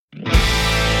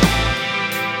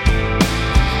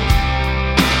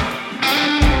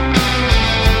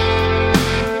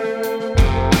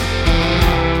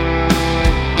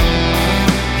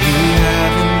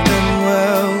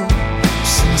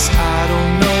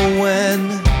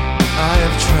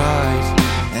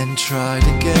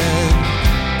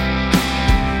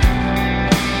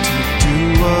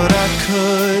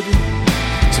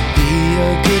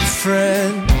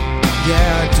friend.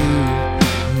 Yeah, I do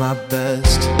my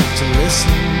best to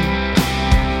listen,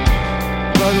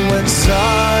 but when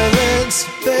silence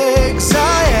begs,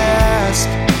 I ask,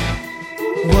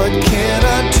 what can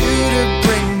I do to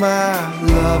bring my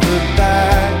lover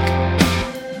back?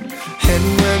 And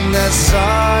when that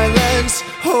silence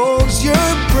holds your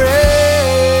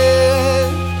breath,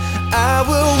 I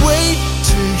will wait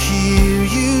to hear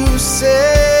you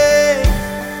say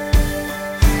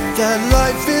that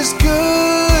life is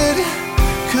good,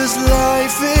 'cause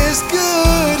life is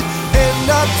good. And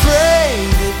I pray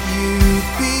that you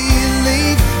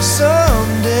believe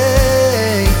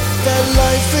someday that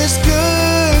life is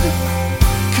good,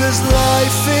 'cause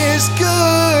life is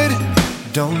good.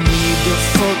 Don't need to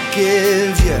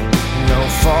forgive you, no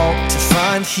fault to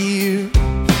find here.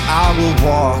 I will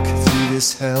walk through this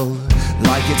hell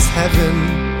like it's heaven,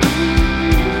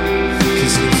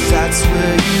 'cause if that's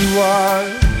where you are,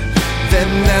 then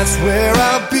that's where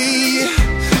I'll be.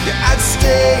 Yeah, I'd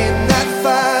stay in that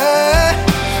fire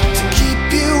to keep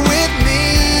you with me.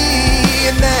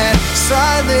 In that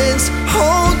silence,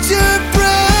 hold your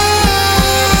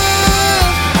breath.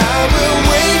 I will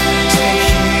wait to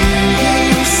hear you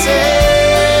say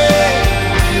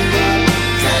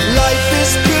that life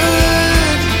is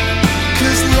good,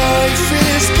 'cause life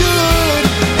is good.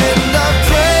 And I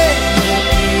pray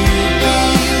that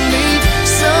you believe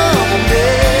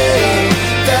someday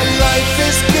that life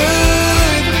is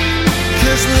good,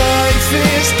 'cause life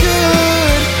is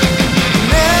good.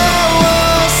 Now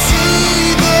I'll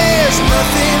see there's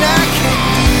nothing I can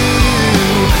do.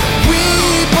 We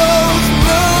both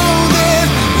know that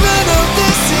none of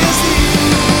this is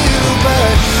you,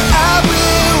 but I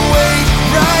will wait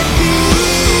right here,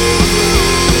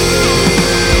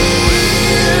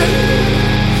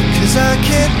 'cause I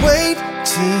can't wait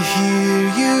to hear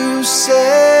you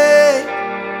say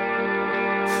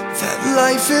that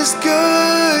life is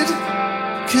good,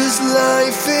 'cause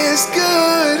life is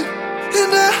good.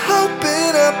 And I hope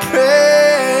and I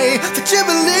pray that you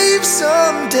believe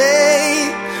someday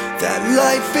that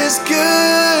life is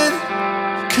good,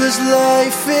 'cause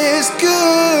life is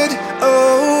good. Oh,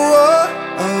 oh,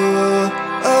 oh.